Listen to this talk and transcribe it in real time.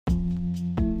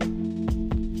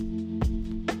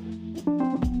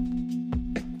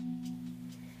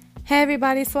Hey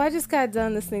everybody, so I just got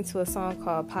done listening to a song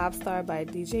called Popstar by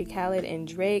DJ Khaled and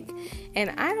Drake,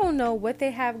 and I don't know what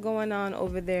they have going on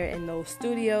over there in those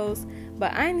studios,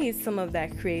 but I need some of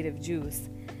that creative juice.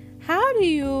 How do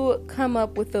you come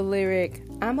up with the lyric,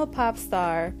 I'm a pop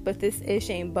star, but this ish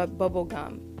ain't but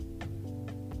bubblegum?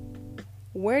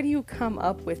 Where do you come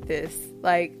up with this?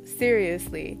 Like,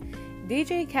 seriously,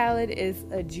 DJ Khaled is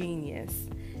a genius.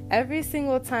 Every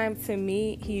single time to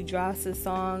me he drops a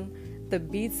song, the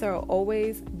beats are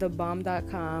always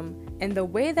thebomb.com, and the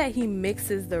way that he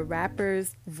mixes the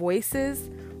rappers' voices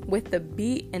with the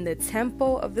beat and the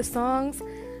tempo of the songs,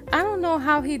 I don't know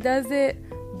how he does it,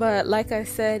 but like I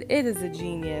said, it is a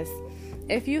genius.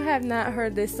 If you have not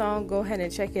heard this song, go ahead and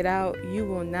check it out. You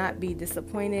will not be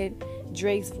disappointed.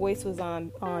 Drake's voice was on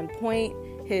point.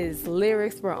 His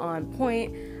lyrics were on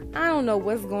point. I don't know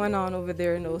what's going on over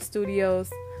there in those studios.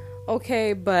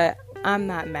 Okay, but I'm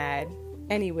not mad.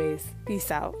 Anyways, peace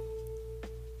out.